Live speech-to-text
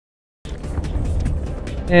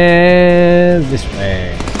And this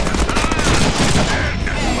way.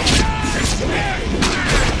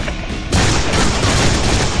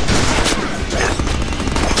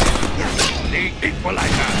 The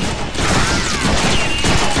equalizer.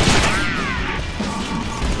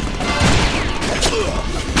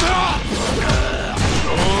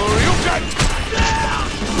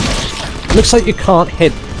 Looks like you can't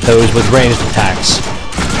hit those with ranged attacks.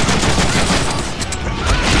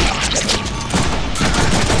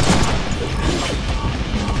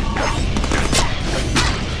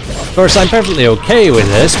 Of course, I'm perfectly okay with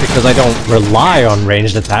this because I don't rely on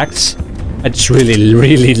ranged attacks. I just really,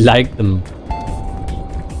 really like them.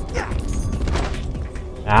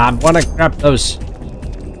 I wanna grab those.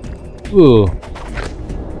 Ooh.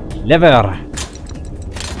 Lever.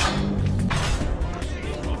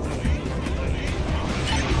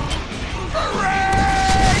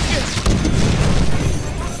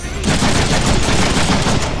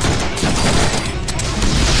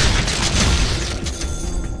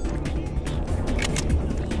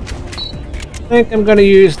 I think I'm gonna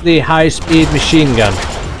use the high-speed machine gun.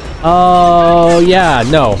 Oh, yeah,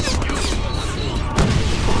 no.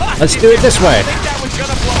 Let's do it this way. Think that was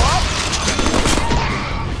gonna blow up?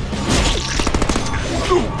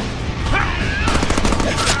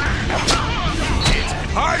 It's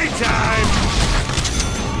party time!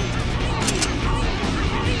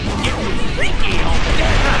 Get freaky over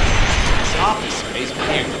there. This office space would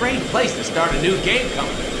be a great place to start a new game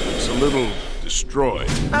company. It's a little destroyed.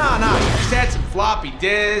 No, just add some floppy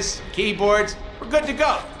disks, keyboards. We're good to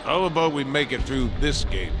go. How about we make it through this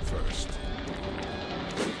game first?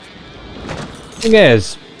 Thing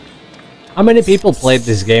is, how many people played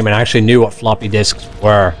this game and actually knew what floppy disks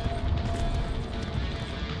were?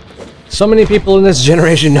 So many people in this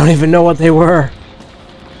generation don't even know what they were.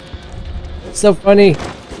 It's so funny.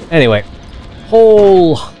 Anyway,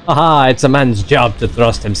 haha, it's a man's job to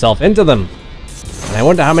thrust himself into them. And I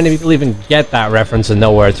wonder how many people even get that reference and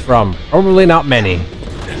know where it's from. Probably not many.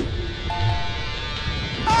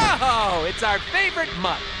 Oh, it's our favorite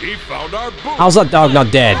mutt. He found our boot. How's that dog not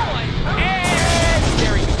dead? And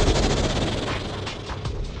there he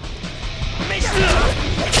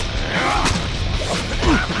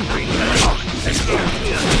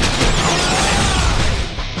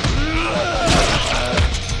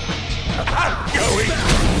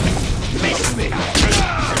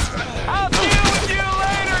I'll deal with you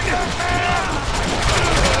later, young man!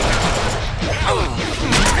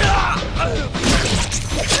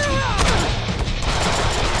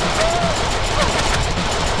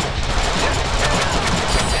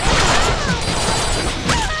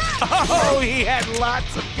 Oh, he had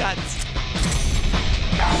lots of guts.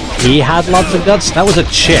 He had lots of guts? That was a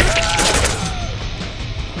chick.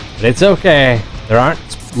 But it's okay. There aren't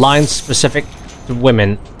lines specific to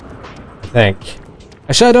women, I think.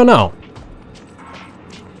 Actually, I don't know.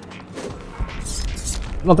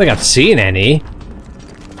 I don't think I've seen any.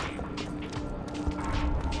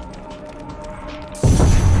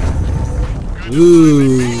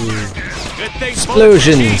 Ooh. Good thing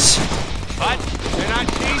Explosions. but they're not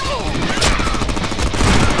cheap.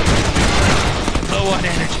 Low on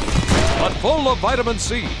energy, but full of vitamin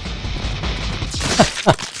C.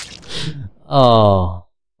 Oh,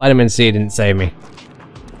 vitamin C didn't save me.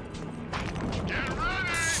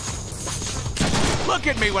 Look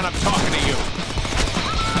at me when I'm talking to you.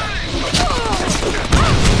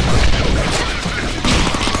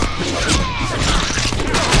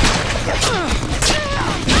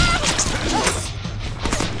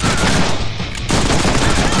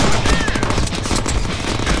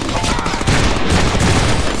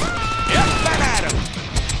 Yep, I'm at him.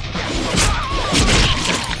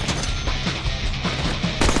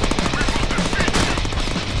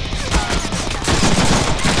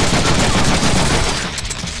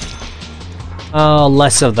 Oh,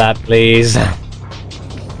 less of that, please. Am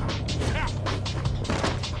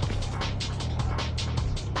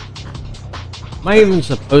I even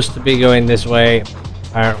supposed to be going this way?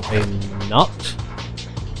 Apparently not.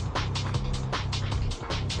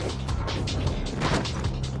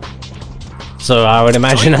 So I would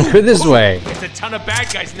imagine I'll go this way. There's a ton of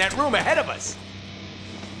bad guys in that room ahead of us.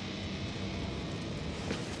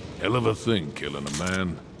 Hell of a thing, killing a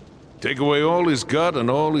man. Take away all he's got and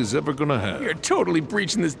all he's ever gonna have. We're totally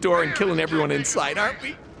breaching this door and killing everyone inside, aren't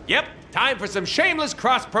we? Yep, time for some shameless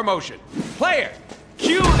cross-promotion. Player,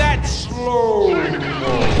 cue that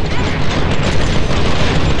slow-mo.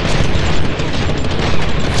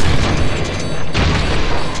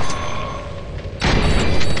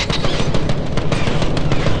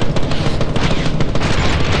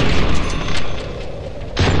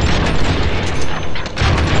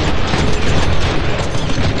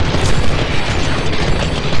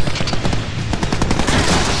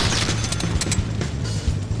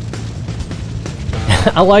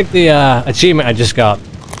 I like the achievement I just got.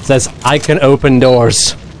 It says, I can open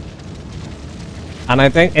doors. And I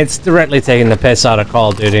think it's directly taking the piss out of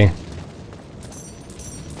Call of Duty.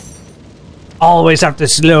 Always have to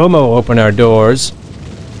slow-mo open our doors.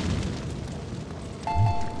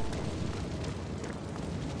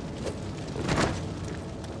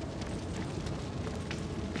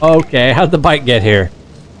 Okay, how'd the bike get here?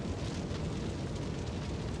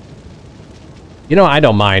 You know, I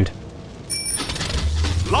don't mind.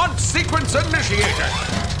 Launch sequence initiated.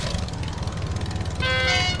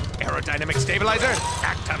 Aerodynamic stabilizer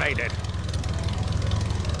activated.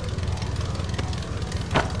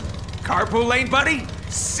 Carpool lane buddy,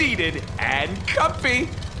 seated and comfy.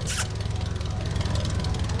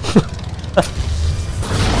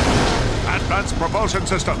 Advanced propulsion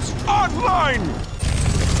systems online.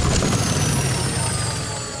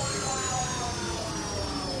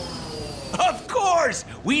 Of course,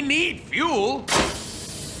 we need fuel.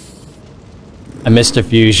 I missed a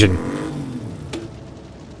fusion.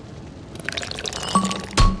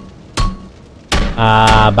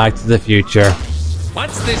 Back to the Future.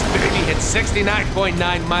 Once this baby hits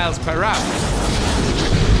 69.9 miles per hour.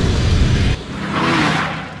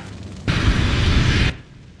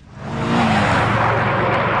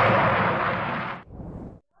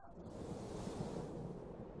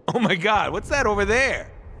 Oh my God, what's that over there?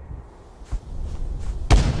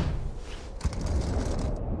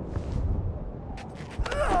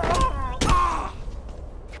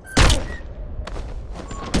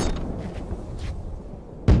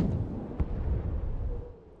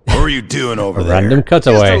 What are you doing over there? Random Just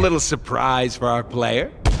a cutaway. little surprise for our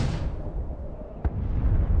player.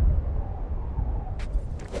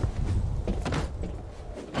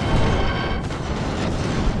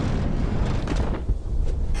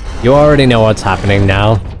 You already know what's happening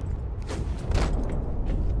now.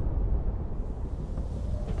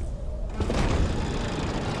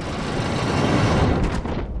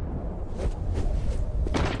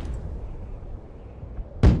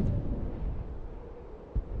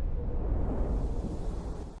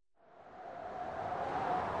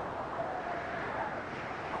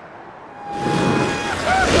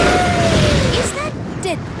 Is that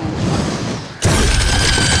Deadpool?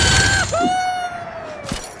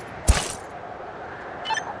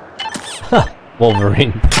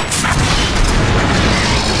 Wolverine.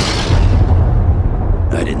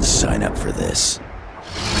 I didn't sign up for this.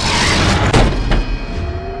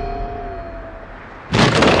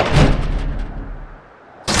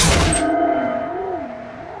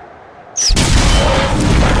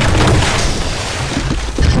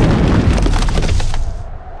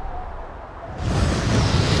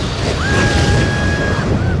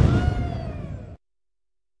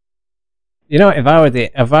 You know, if I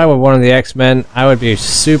were one of the X-Men, I would be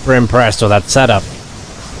super impressed with that setup.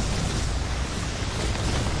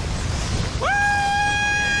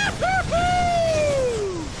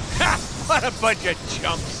 What a bunch of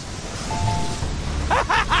chumps.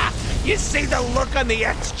 You see the look on the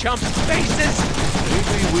ex-chumps' faces?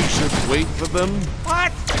 Maybe we should wait for them?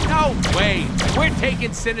 What? No way. We're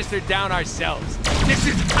taking Sinister down ourselves. This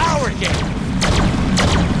is our game.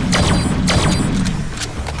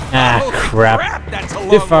 Ah, Holy crap. That's a long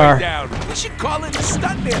Too far. way down. We should call in a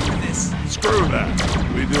stuntman for this. Screw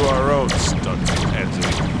that. We do our own stunts, Pansy.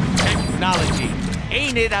 Technology.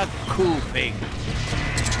 Ain't it a cool thing?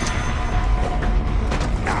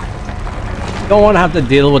 Don't want to have to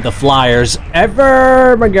deal with the flyers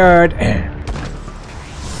ever, my god.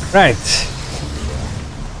 Right.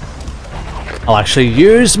 I'll actually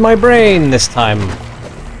use my brain this time.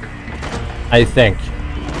 I think.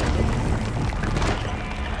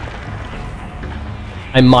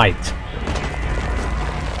 I might.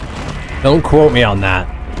 Don't quote me on that.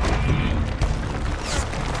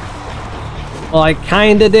 Well, I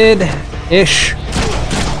kinda did. Ish. You're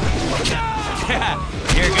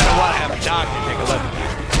gonna want to have a doctor take a look.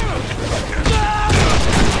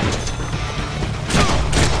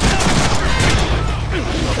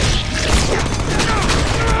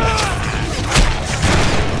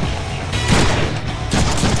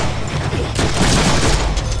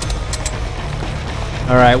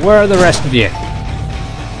 Alright, where are the rest of you?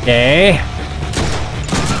 Okay.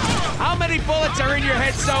 How many bullets are in your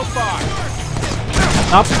head so far?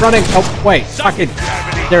 Stop running. Oh, wait. Fucking.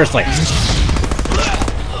 Seriously.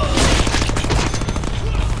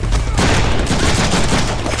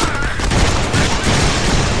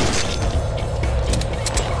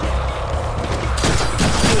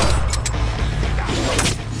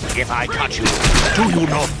 If I catch you, do you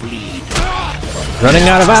not bleed? Running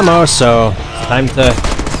out of ammo, so it's time to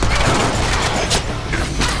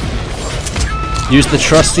Use the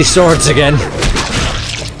trusty swords again.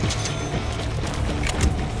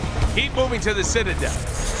 Keep moving to the Citadel.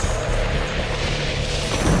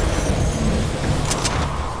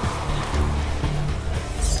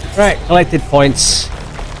 Right, collected points.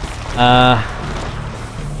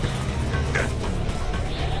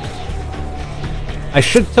 I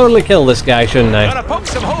should totally kill this guy, shouldn't I? Gonna poke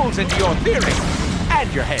some holes into your theory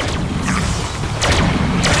and your head.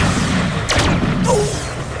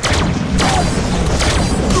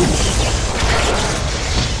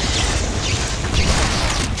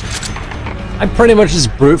 I pretty much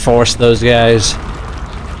just brute force those guys.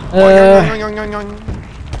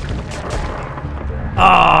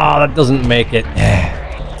 That doesn't make it.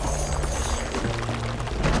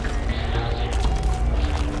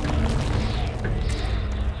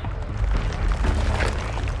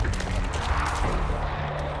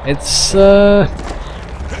 It's Hey,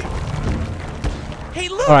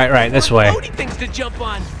 look! right, this way. Floaty things to jump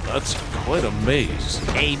on. That's quite a maze.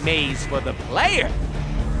 A maze for the player.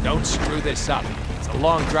 Don't screw this up. It's a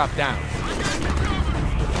long drop down.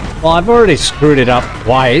 Well, I've already screwed it up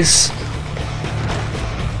twice.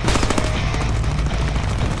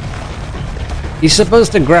 You're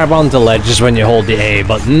supposed to grab onto ledges when you hold the A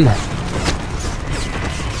button.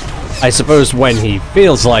 I suppose when he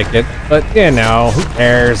feels like it, but you know, who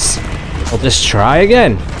cares? We'll just try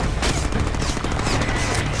again.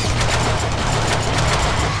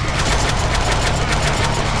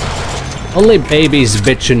 Only babies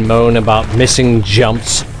bitch and moan about missing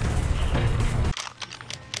jumps.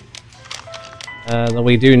 Though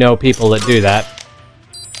we do know people that do that.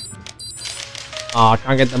 Aw,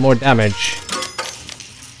 can't get them more damage.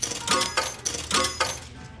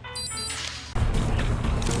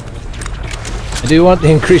 I do want the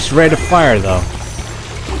increased rate of fire, though.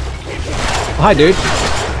 Oh, hi, dude. You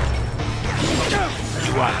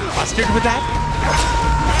flustered with that?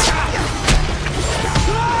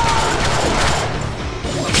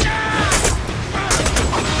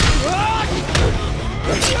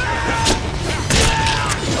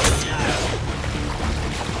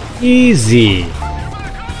 Easy.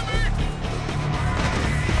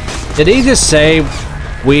 Did he just say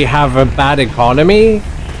we have a bad economy?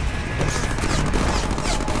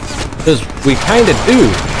 Because we kind of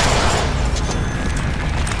do.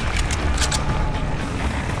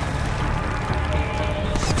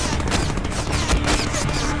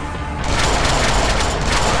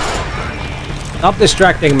 Stop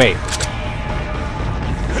distracting me.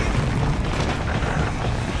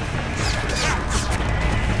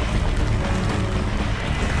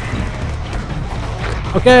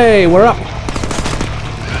 Okay, we're up.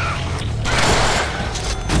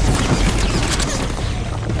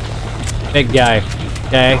 Big guy.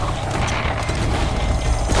 Okay.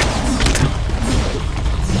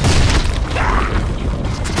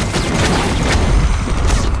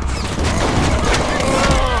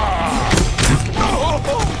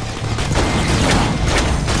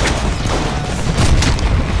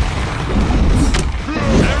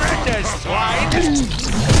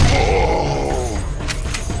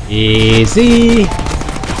 Easy.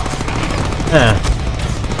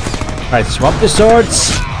 Right, swap the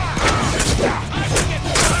swords.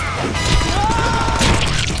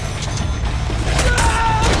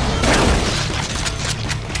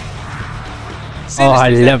 Oh, I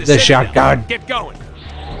love the shotgun. Get going.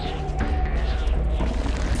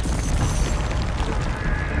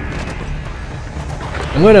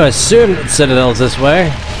 I'm going to assume that Citadel's this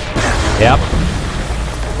way. Yep.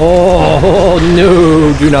 Oh,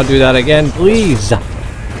 no. Do not do that again, please.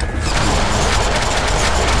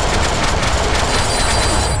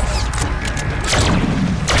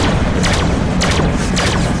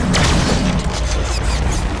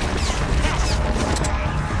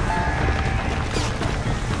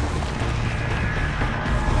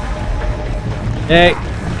 Hey,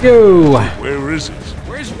 go. Where is it?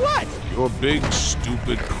 Where's what? Your big,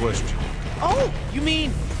 stupid question. Oh, you mean,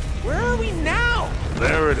 where are we now?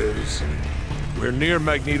 There it is. We're near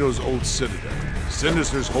Magneto's old citadel.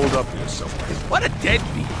 Sinister's holed up here somewhere. What a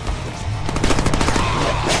deadbeat.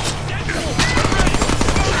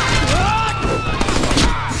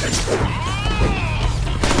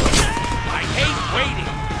 I hate waiting.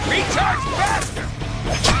 Recharge faster.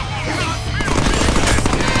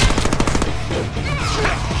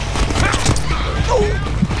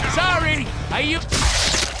 Sorry.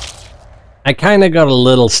 I kind of got a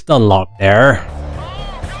little stun lock there.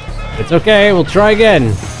 It's okay, we'll try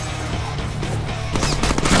again.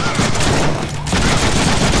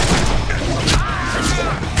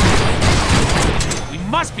 We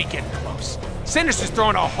must be getting close. Sinister's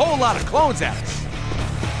throwing a whole lot of clones at us.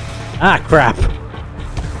 Ah, crap.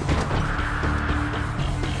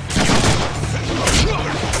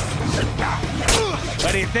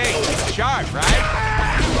 What do you think? Sharp, right?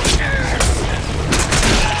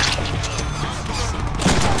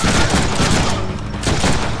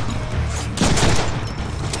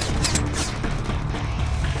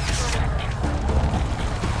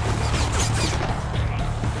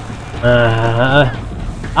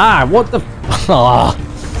 What the oh,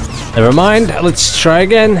 never mind, let's try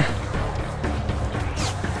again.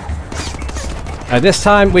 This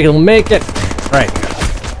time we'll make it. Right.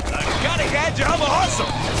 Gotta get you, I'm awesome!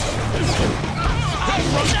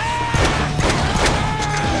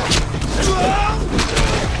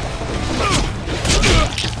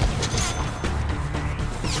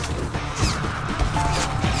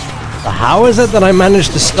 How is it that I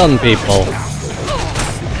managed to stun people?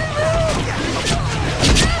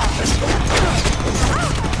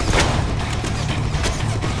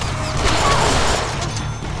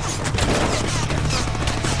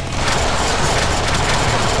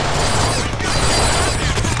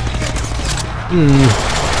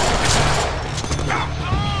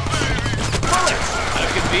 How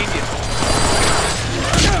convenient.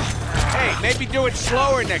 Hey, maybe do it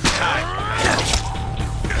slower next time.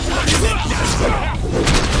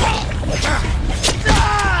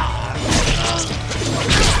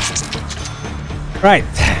 Right,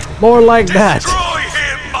 more like that. Destroy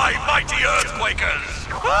him, my mighty earthquakers!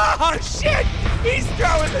 Oh, shit! He's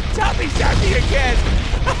throwing the tummies at me again!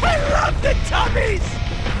 I love the tummies!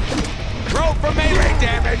 Roll for melee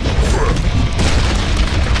damage!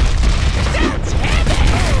 That's heavy!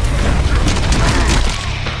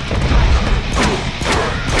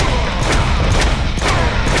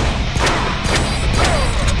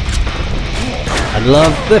 I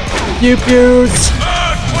love the pew-pews!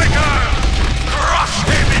 Earthquaker! Crush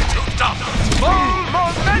him into dust! Full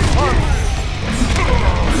momentum!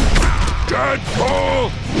 Deadpool!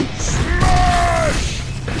 Smash!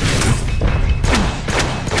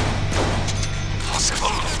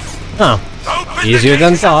 Possible. Oh, Open easier the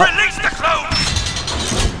than gates and thought. release the clones!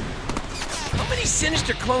 How many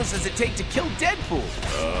Sinister clones does it take to kill Deadpool?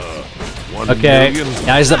 1 Okay, million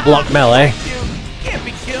guys that block melee. You can't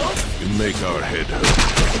be killed! can make our head hurt.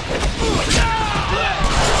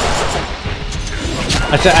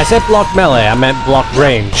 I said block melee, I meant block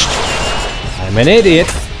ranged. I'm an idiot.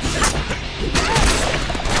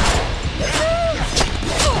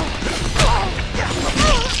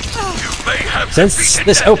 You may have Since defeated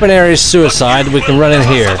this death, open area is suicide, but we you can will run in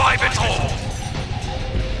never here. survive it all.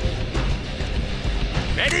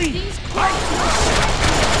 Ready?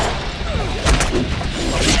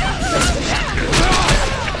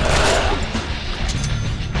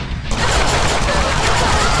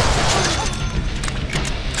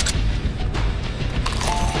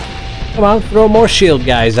 Come on, throw more shield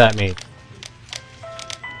guys at me.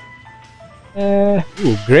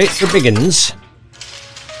 Ooh, great for biggins.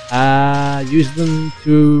 Use them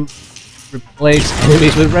to replace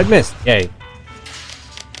enemies with red mist. Yay.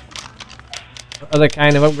 What other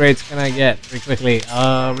kind of upgrades can I get very quickly?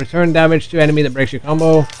 Return damage to enemy that breaks your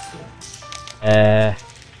combo.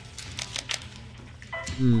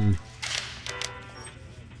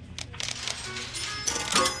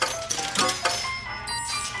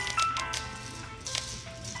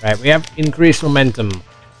 Right, we have increased momentum.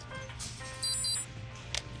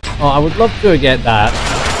 Oh, I would love to get that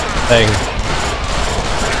thing.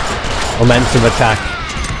 Momentum attack.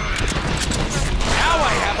 Now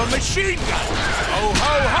I have a machine gun! Ho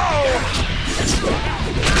ho ho!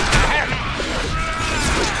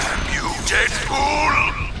 You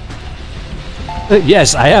Deadpool!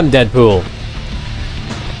 Yes, I am Deadpool.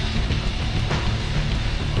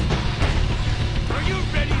 Are you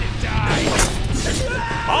ready to die?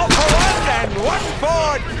 All for one and one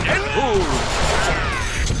for Deadpool!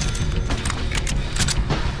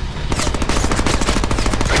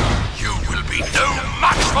 You will be no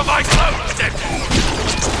match for my clones, Deadpool!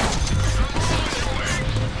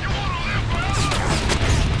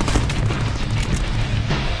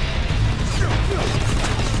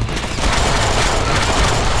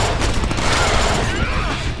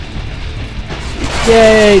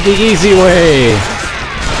 Yay, the easy way.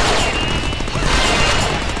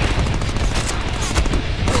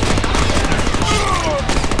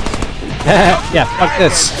 Yeah, fuck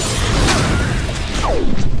this.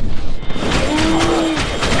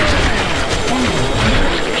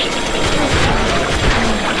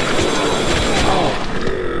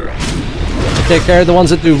 Take care of the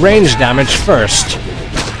ones that do range damage first.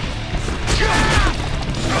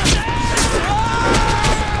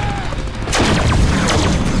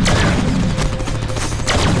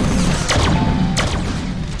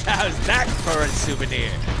 How's that for a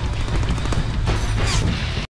souvenir?